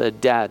and he said,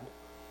 "Dad,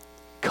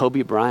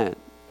 Kobe Bryant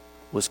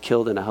was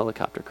killed in a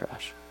helicopter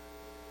crash."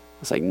 I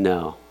was like,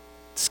 "No,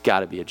 it's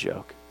got to be a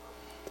joke."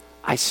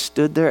 I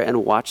stood there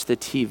and watched the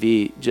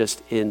TV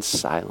just in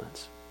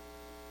silence.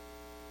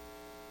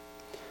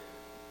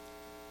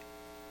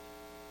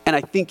 And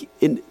I think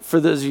for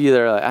those of you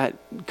that are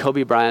like,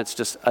 Kobe Bryant's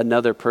just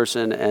another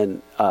person,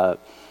 and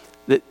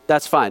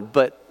that's fine.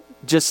 But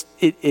just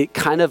it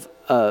kind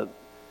of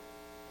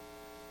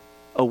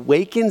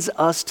awakens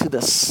us to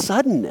the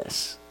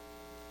suddenness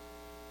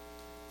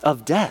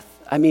of death.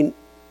 I mean,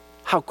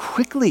 how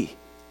quickly,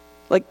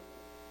 like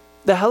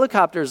the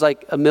helicopter is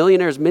like a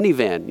millionaire's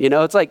minivan. You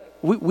know, it's like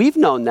we've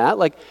known that.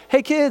 Like,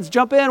 hey kids,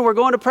 jump in, we're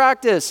going to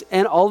practice,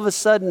 and all of a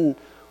sudden,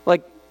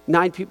 like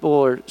 9 people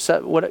are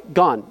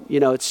gone. You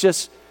know,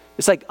 it's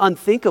like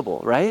unthinkable,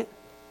 right?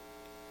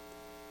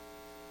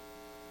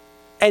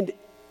 And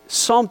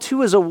Psalm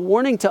 2 is a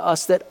warning to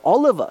us that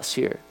all of us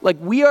here, like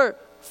we are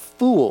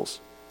fools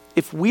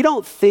if we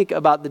don't think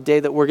about the day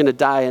that we're going to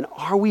die, and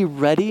are we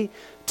ready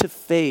to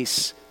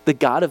face the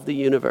God of the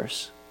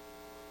universe?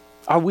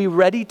 Are we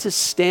ready to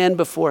stand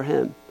before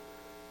him?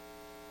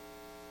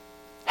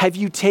 Have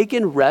you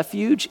taken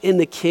refuge in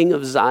the King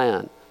of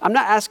Zion? I'm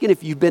not asking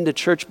if you've been to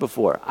church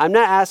before. I'm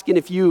not asking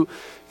if you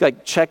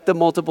check the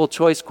multiple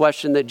choice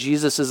question that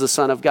Jesus is the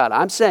Son of God.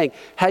 I'm saying,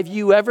 have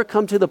you ever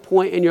come to the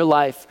point in your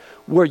life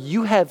where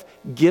you have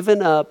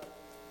given up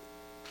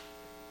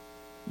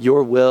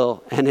your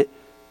will and it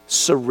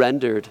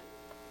surrendered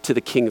to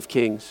the King of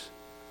Kings?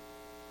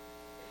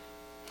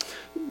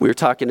 We were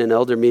talking in an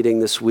elder meeting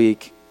this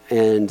week,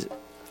 and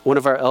one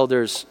of our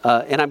elders,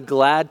 and I'm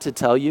glad to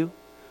tell you,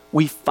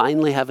 we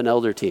finally have an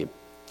elder team.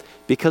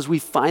 Because we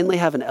finally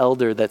have an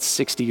elder that's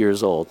 60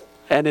 years old.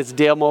 And it's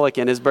Dale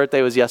Mulliken. His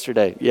birthday was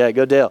yesterday. Yeah,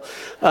 go Dale.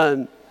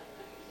 And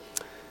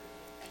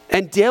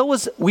Dale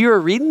we were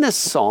reading this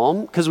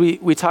psalm, because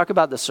we talk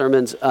about the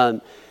sermons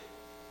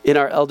in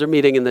our elder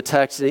meeting in the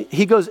text. And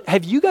he goes,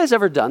 have you guys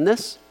ever done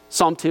this?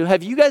 Psalm 2.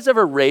 Have you guys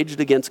ever raged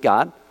against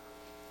God?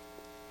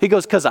 He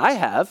goes, because I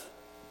have.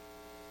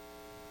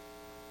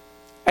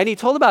 And he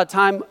told about a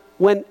time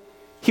when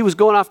he was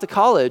going off to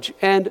college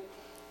and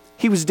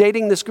he was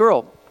dating this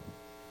girl.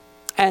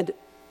 And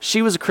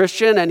she was a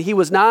Christian and he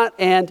was not.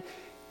 And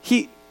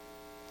he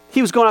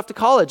was going off to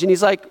college. And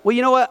he's like, well,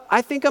 you know what?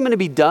 I think I'm going to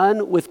be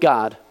done with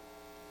God.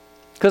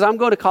 Because I'm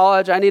going to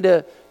college. I need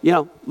to,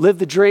 live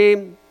the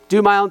dream,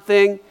 do my own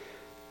thing.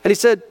 And he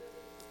said,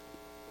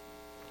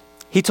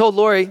 he told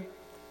Lori,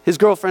 his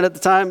girlfriend at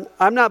the time,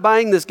 I'm not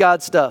buying this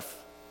God stuff.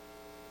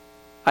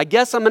 I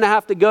guess I'm going to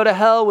have to go to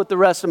hell with the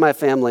rest of my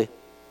family.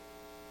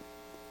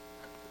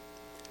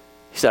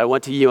 He said, I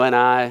went to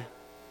UNI.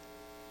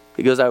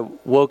 He goes, I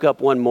woke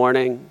up one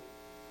morning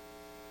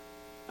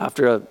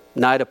after a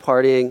night of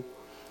partying.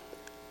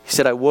 He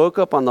said, I woke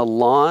up on the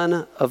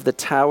lawn of the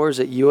towers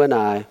at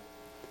UNI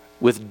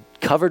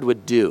covered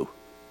with dew.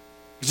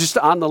 Just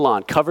on the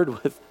lawn, covered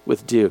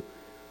with dew.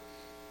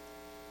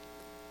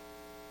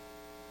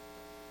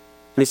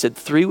 And he said,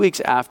 3 weeks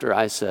after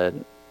I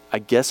said, I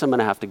guess I'm going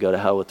to have to go to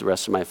hell with the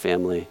rest of my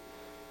family.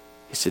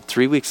 He said,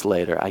 3 weeks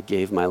later, I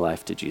gave my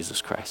life to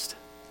Jesus Christ.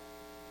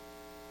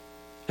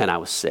 And I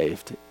was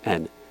saved.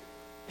 And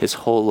his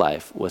whole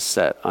life was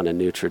set on a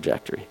new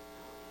trajectory.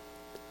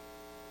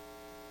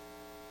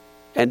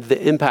 And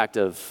the impact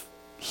of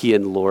he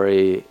and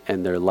Lori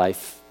and their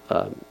life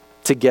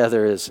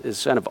together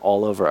is kind of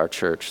all over our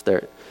church.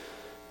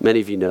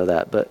 Many of you know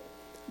that. But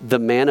the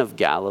man of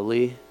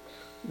Galilee,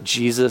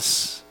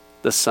 Jesus,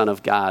 the Son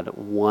of God,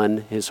 won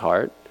his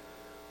heart.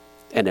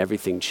 And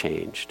everything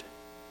changed.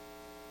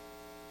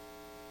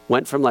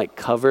 Went from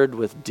covered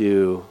with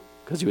dew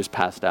because he was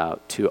passed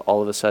out to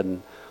all of a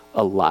sudden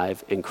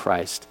alive in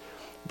Christ.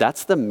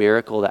 That's the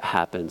miracle that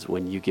happens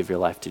when you give your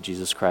life to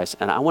Jesus Christ.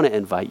 And I want to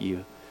invite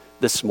you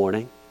this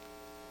morning.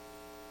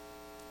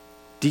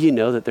 Do you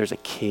know that there's a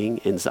king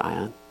in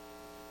Zion?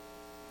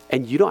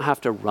 And you don't have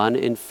to run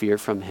in fear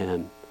from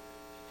him.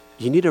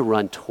 You need to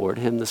run toward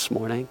him this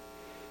morning.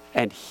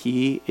 And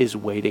he is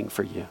waiting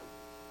for you.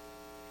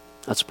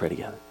 Let's pray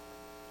together.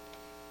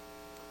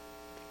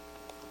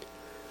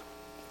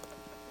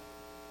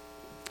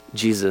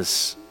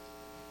 Jesus,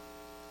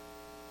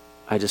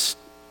 I just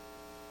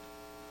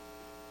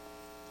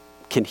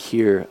can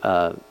hear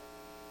the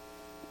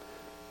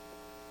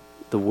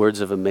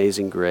words of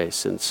Amazing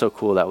Grace. And so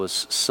cool that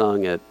was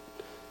sung at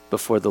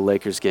before the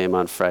Lakers game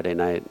on Friday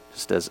night,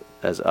 just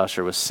as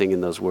Usher was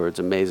singing those words,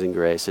 Amazing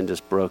Grace, and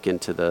just broke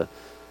into the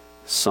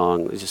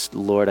song, just,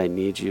 Lord, I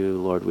need you.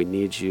 Lord, we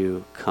need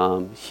you.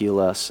 Come, heal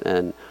us.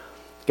 And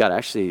God,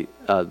 actually,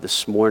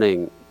 this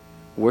morning,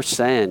 we're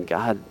saying,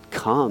 God,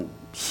 come,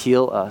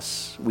 heal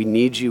us. We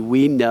need you.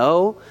 We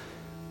know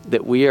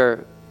that we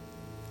are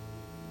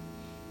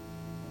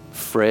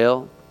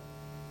frail.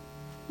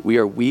 We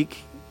are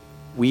weak.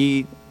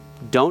 We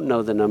don't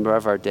know the number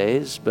of our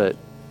days, but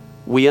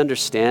we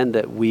understand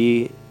that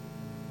we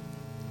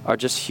are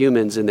just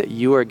humans and that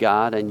you are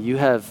God and you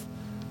have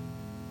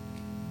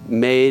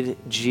made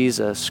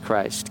Jesus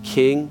Christ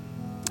King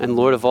and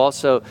Lord of all.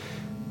 So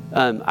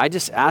I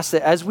just ask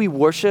that as we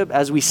worship,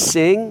 as we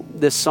sing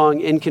this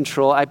song, In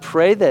Control, I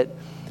pray that,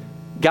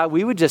 God,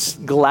 we would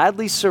just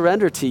gladly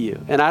surrender to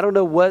you. And I don't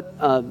know what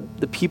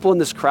the people in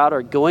this crowd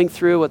are going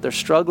through, what they're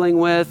struggling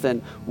with,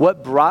 and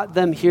what brought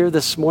them here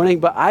this morning,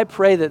 but I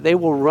pray that they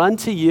will run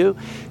to you,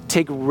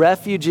 take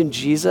refuge in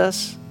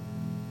Jesus,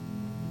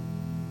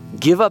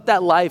 give up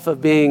that life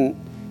of being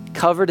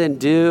covered in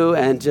dew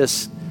and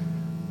just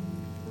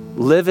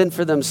living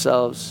for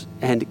themselves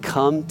and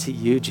come to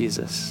you,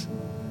 Jesus.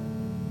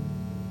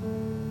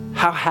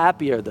 How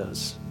happy are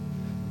those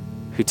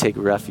who take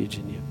refuge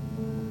in you?